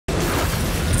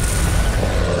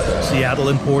Seattle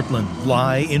and Portland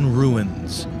lie in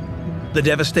ruins. The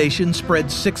devastation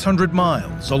spread 600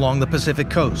 miles along the Pacific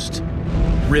coast.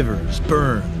 Rivers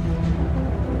burn.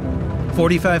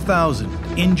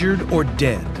 45,000 injured or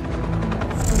dead.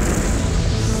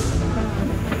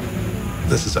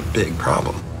 This is a big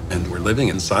problem, and we're living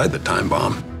inside the time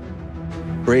bomb.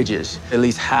 Bridges, at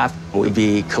least half would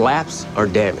be collapsed or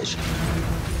damaged.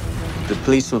 The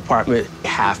police department,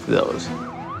 half of those.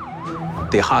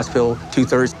 The hospital,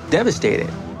 2/3 devastated.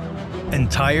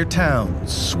 Entire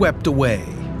towns swept away.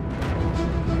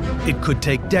 It could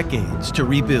take decades to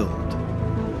rebuild.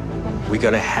 We're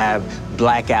gonna have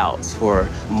blackouts for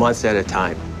months at a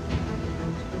time.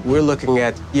 We're looking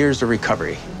at years of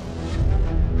recovery.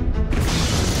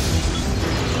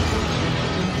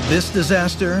 This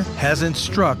disaster hasn't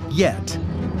struck yet,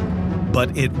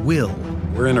 but it will.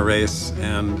 We're in a race,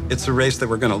 and it's a race that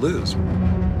we're going to lose.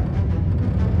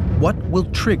 What will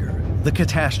trigger the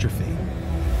catastrophe?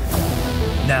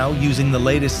 Now, using the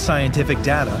latest scientific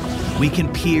data, we can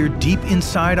peer deep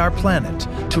inside our planet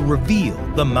to reveal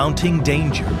the mounting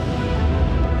danger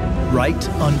right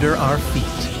under our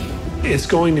feet. It's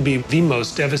going to be the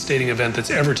most devastating event that's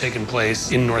ever taken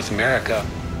place in North America.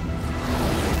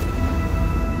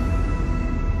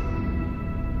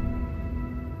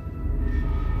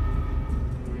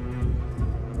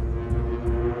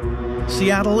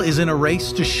 Seattle is in a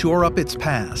race to shore up its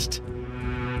past.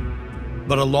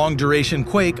 But a long-duration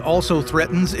quake also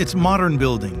threatens its modern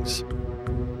buildings.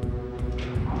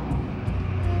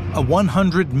 A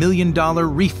 $100 million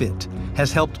refit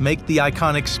has helped make the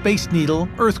iconic Space Needle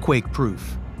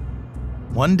earthquake-proof.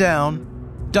 One down,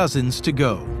 dozens to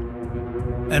go.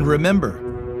 And remember,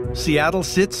 Seattle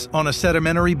sits on a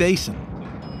sedimentary basin,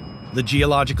 the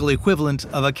geological equivalent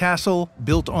of a castle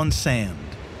built on sand.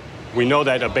 We know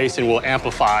that a basin will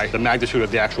amplify the magnitude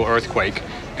of the actual earthquake,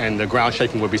 and the ground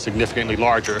shaking will be significantly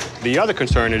larger. The other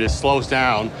concern is it slows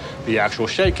down the actual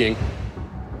shaking.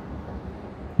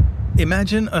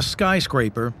 Imagine a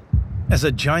skyscraper as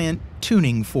a giant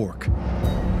tuning fork.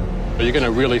 You're going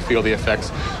to really feel the effects.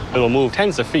 It'll move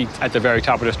tens of feet at the very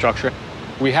top of the structure.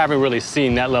 We haven't really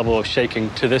seen that level of shaking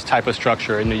to this type of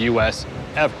structure in the U.S.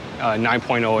 ever.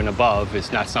 9.0 and above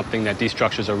is not something that these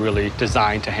structures are really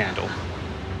designed to handle.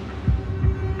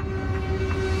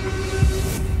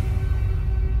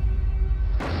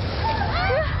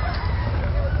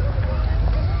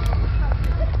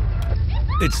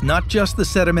 It's not just the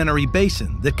sedimentary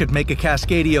basin that could make a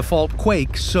Cascadia Fault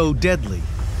quake so deadly.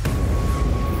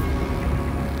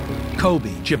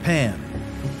 Kobe, Japan.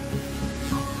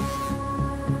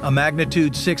 A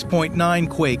magnitude 6.9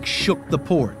 quake shook the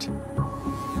port.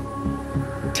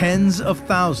 Tens of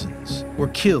thousands were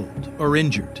killed or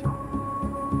injured.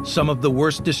 Some of the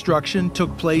worst destruction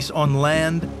took place on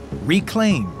land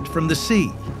reclaimed from the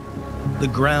sea. The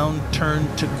ground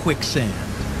turned to quicksand.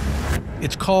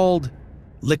 It's called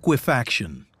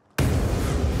liquefaction.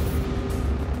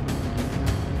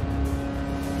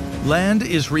 Land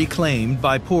is reclaimed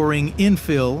by pouring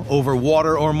infill over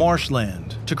water or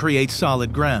marshland to create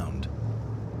solid ground.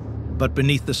 But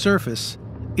beneath the surface,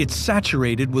 it's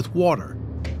saturated with water.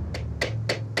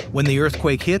 When the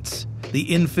earthquake hits, the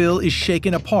infill is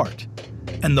shaken apart,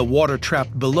 and the water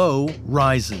trapped below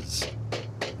rises,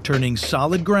 turning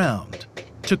solid ground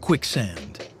to quicksand.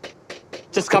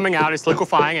 Just coming out, it's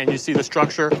liquefying, and you see the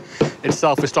structure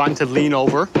itself is starting to lean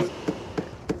over.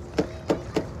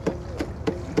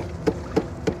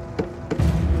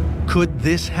 Could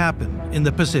this happen in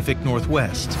the Pacific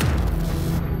Northwest?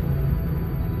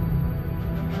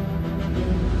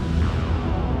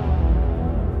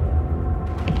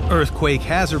 Earthquake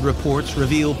hazard reports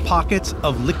reveal pockets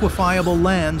of liquefiable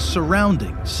land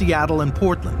surrounding Seattle and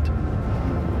Portland.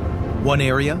 One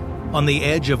area, on the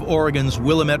edge of Oregon's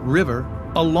Willamette River,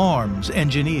 alarms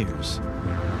engineers.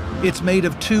 It's made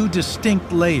of two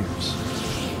distinct layers.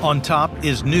 On top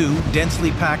is new,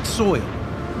 densely packed soil.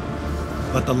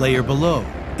 But the layer below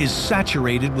is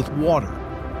saturated with water.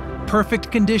 Perfect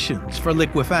conditions for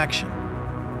liquefaction.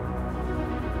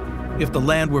 If the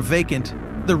land were vacant,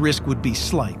 the risk would be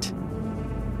slight.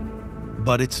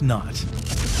 But it's not.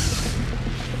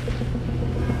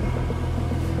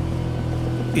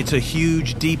 It's a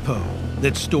huge depot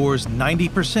that stores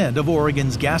 90% of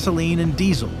Oregon's gasoline and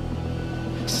diesel,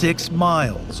 6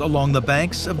 miles along the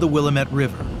banks of the Willamette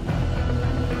River.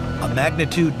 A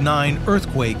magnitude 9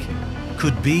 earthquake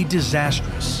could be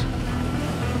disastrous.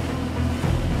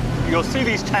 You'll see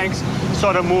these tanks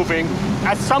sort of moving.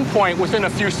 At some point, within a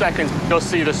few seconds, you'll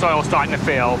see the soil starting to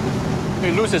fail.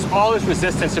 It loses all its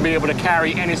resistance to be able to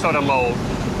carry any sort of load,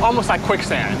 almost like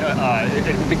quicksand.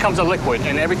 It becomes a liquid,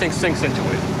 and everything sinks into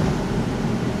it.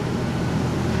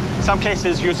 In some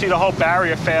cases, you'll see the whole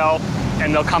barrier fail,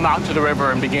 and they'll come out to the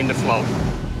river and begin to float.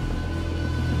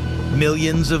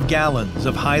 Millions of gallons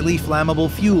of highly flammable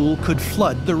fuel could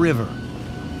flood the river.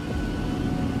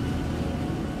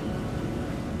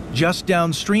 Just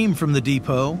downstream from the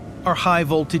depot are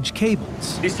high-voltage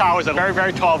cables. These towers are very,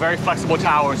 very tall, very flexible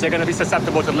towers. They're going to be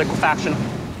susceptible to liquefaction.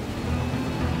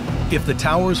 If the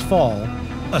towers fall,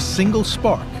 a single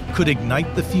spark could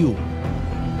ignite the fuel.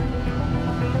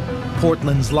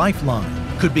 Portland's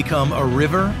lifeline could become a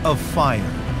river of fire.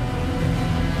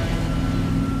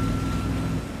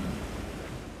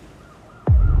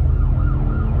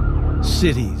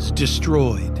 Cities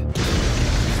destroyed.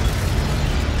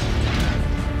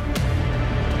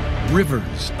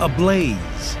 Rivers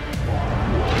ablaze.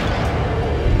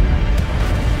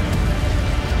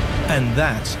 And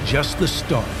that's just the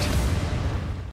start.